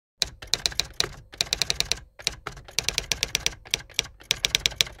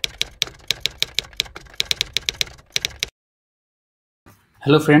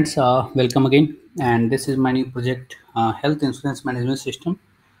Hello friends, welcome again, and this is my new project, Health Insurance Management System,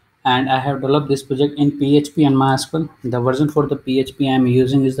 and I have developed this project in PHP and MySQL. The version for the PHP I am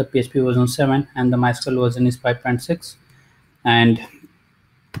using is the PHP version 7 and the MySQL version is 5.6, and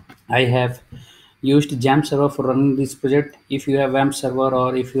I have used JAM server for running this project. If you have WAMP server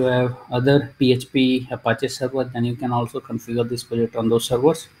or if you have other PHP Apache server, then you can also configure this project on those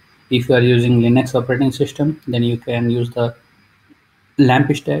servers. If you are using Linux operating system, then you can use the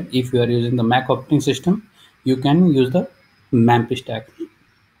LAMP stack. If you are using the Mac operating system, you can use the MAMP stack.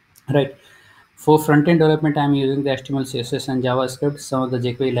 Right. For front-end development, I'm using the HTML, CSS, and JavaScript. Some of the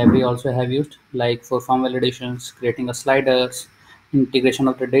jQuery library also have used, like for form validations, creating a sliders, integration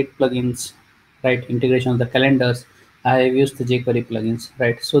of the date plugins, right? Integration of the calendars. I have used the jQuery plugins,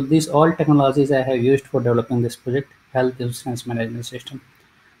 right? So these all technologies I have used for developing this project, Health Insurance Management System,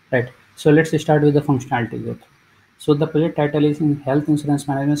 right? So let's start with the functionality growth. So the project title is in Health Insurance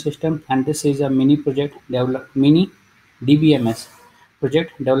Management System, and this is a mini project developed mini DBMS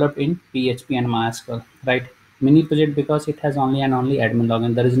project developed in PHP and MySQL, right? Mini project because it has only admin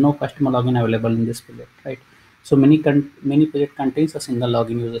login. There is no customer login available in this project, right? So mini project contains a single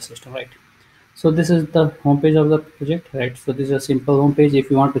login user system, right? So this is the homepage of the project, right? So this is a simple homepage.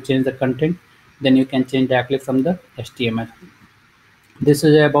 If you want to change the content, then you can change directly from the HTML. This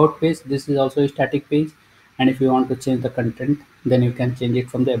is a about page. This is also a static page, and if you want to change the content, then you can change it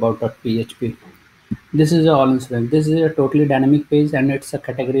from the about.php. This is a all insurance. This is a totally dynamic page, and it's a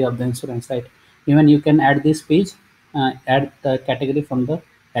category of the insurance, right? Even you can add this page, add the category from the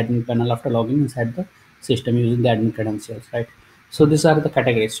admin panel after logging inside the system using the admin credentials, right? So these are the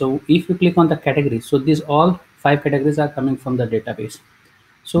categories. So if you click on the category, so these all 5 categories are coming from the database.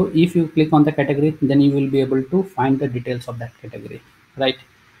 So if you click on the category, then you will be able to find the details of that category, right?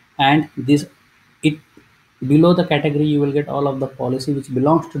 And this it below the category you will get all of the policy which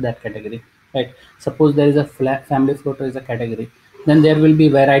belongs to that category, right? Suppose there is a family floater is a category, then there will be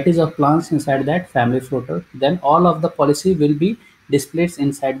varieties of plans inside that family floater, then all of the policy will be displayed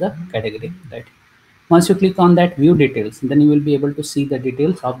inside the category, right? Once you click on that view details, then you will be able to see the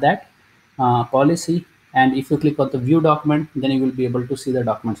details of that policy. And if you click on the view document, then you will be able to see the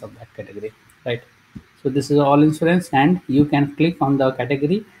documents of that category, right? So this is all insurance, and you can click on the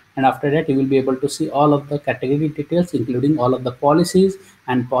category, and after that you will be able to see all of the category details, including all of the policies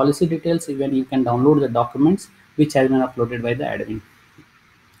and policy details. Even you can download the documents which has been uploaded by the admin,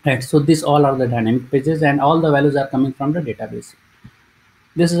 right? So these all are the dynamic pages, and all the values are coming from the database.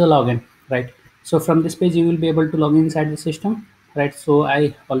 This is a login, right? So from this page you will be able to log in inside the system, right? So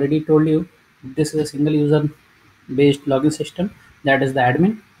I already told you this is a single user based login system, that is the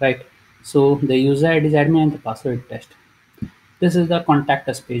admin, right? So the user ID is admin and the password test. This is the contact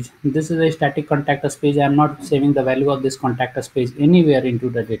us page. This is a static contact us page. I am not saving the value of this contact us page anywhere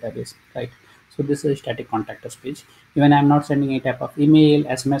into the database, right? So this is a static contact us page. Even I am not sending any type of email,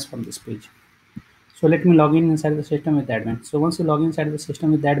 SMS from this page. So let me log in inside the system with admin. So once you log inside the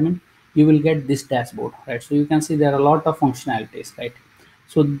system with admin, you will get this dashboard, right? So you can see there are a lot of functionalities, right?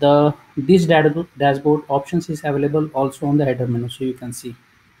 So this dashboard options is available also on the header menu, so you can see,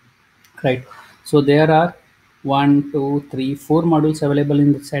 right? So there are 1, 2, 3, 4 modules available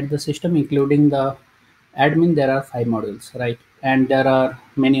inside the system, including the admin. There are 5 modules, right? And there are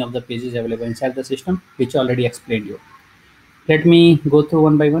many of the pages available inside the system, which already explained you. Let me go through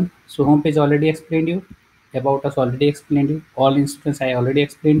one by one. So homepage already explained you, about us already explained you, all instance I already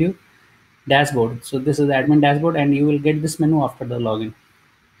explained you. Dashboard. So this is the admin dashboard, and you will get this menu after the login.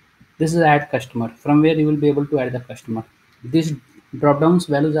 This is add customer, from where you will be able to add the customer. These drop downs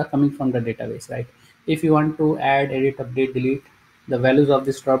values are coming from the database, right? If you want to add, edit, update, delete the values of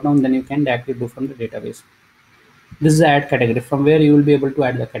this drop down, then you can directly do from the database. This is the add category, from where you will be able to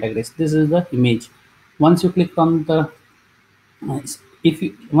add the categories. This is the image. Once you click on the if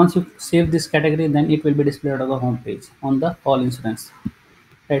you once you save this category, then it will be displayed on the home page on the all insurance,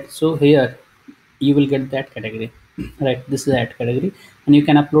 right? So here you will get that category, right? This is add category, and you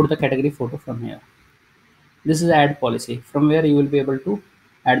can upload the category photo from here. This is add policy, from where you will be able to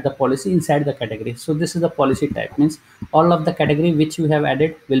add the policy inside the category. So this is the policy type, means all of the category which you have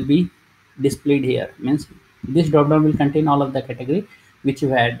added will be displayed here. Means this drop down will contain all of the category which you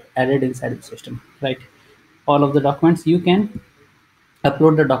had added inside the system, right? All of the documents you can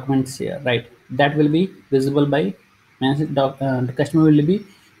upload the documents here, right? That will be visible by the customer will be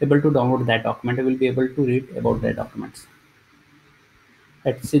able to download that document, will be able to read about the documents.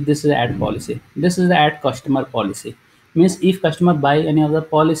 Let's see, this is add policy. This is the add customer policy. Means if customer buy any other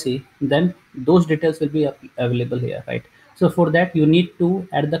policy, then those details will be available here, right? So for that you need to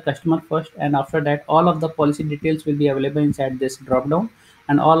add the customer first, and after that all of the policy details will be available inside this drop down.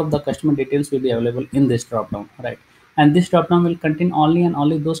 and all of the customer details will be available in this drop down, right? And this drop down will contain only and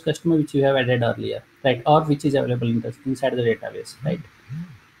only those customers which you have added earlier, right, or which is available inside the database, right?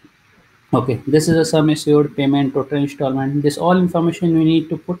 Okay, this is a sum assured, payment, total installment. This all information we need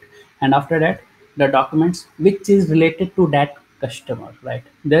to put, and after that, the documents which is related to that customer, right?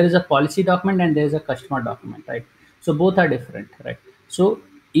 There is a policy document and there is a customer document, right? So both are different, right? So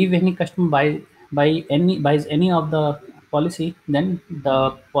if any customer buys any of the policy, then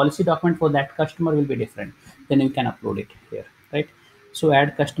the policy document for that customer will be different. Then you can upload it here, right? So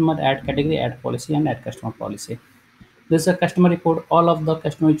add customer, add category, add policy, and add customer policy. This is a customer report. All of the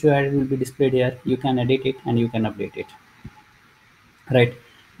customer which you added will be displayed here. You can edit it and you can update it. Right.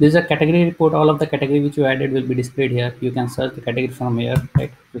 This is a category report. All of the category which you added will be displayed here. You can search the category from here.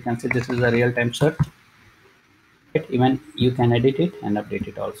 Right. You can see this is a real-time search. Right. Even you can edit it and update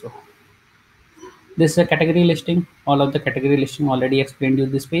it also. This is a category listing. All of the category listing already explained you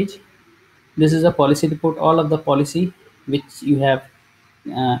this page. This is a policy report. All of the policy which you have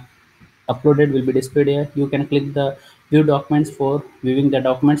uh, uploaded will be displayed here. You can click the view documents for viewing the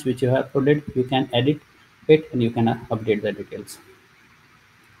documents which you have uploaded. You can edit it and you can update the details,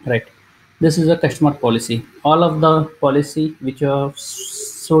 right? This is a customer policy. All of the policy which you have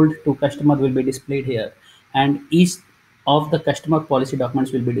sold to customer will be displayed here, and each of the customer policy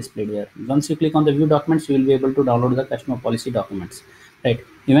documents will be displayed here. Once you click on the view documents, you will be able to download the customer policy documents, right?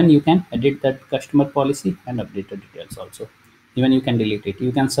 Even you can edit that customer policy and update the details also. Even you can delete it.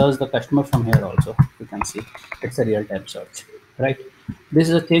 You can search the customer from here also. You can see it's a real-time search, right? This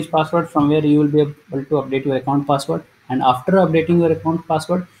is a change password, from where you will be able to update your account password, and after updating your account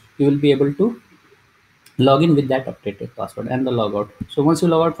password, you will be able to log in with that updated password and the logout. So once you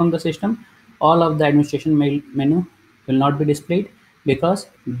log out from the system, all of the administration menu will not be displayed, because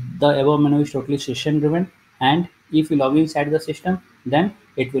the above menu is totally session driven, and if you log inside the system, then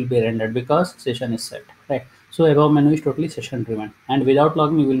it will be rendered because session is set, right? So above menu is totally session driven, and without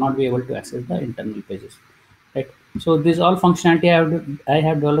logging you will not be able to access the internal pages, right? So this all functionality I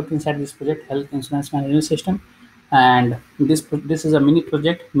have developed inside this project, health insurance management system. And this is a mini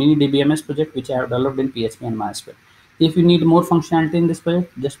DBMS project which I have developed in PHP and MySQL. If you need more functionality in this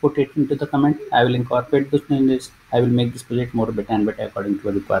project, just put it into the comment. I will incorporate this in this. I will make this project more better and better according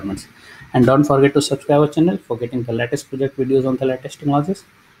to the requirements. And don't forget to subscribe our channel for getting the latest project videos on the latest technologies.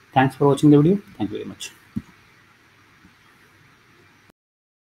 Thanks for watching the video. Thank you very much.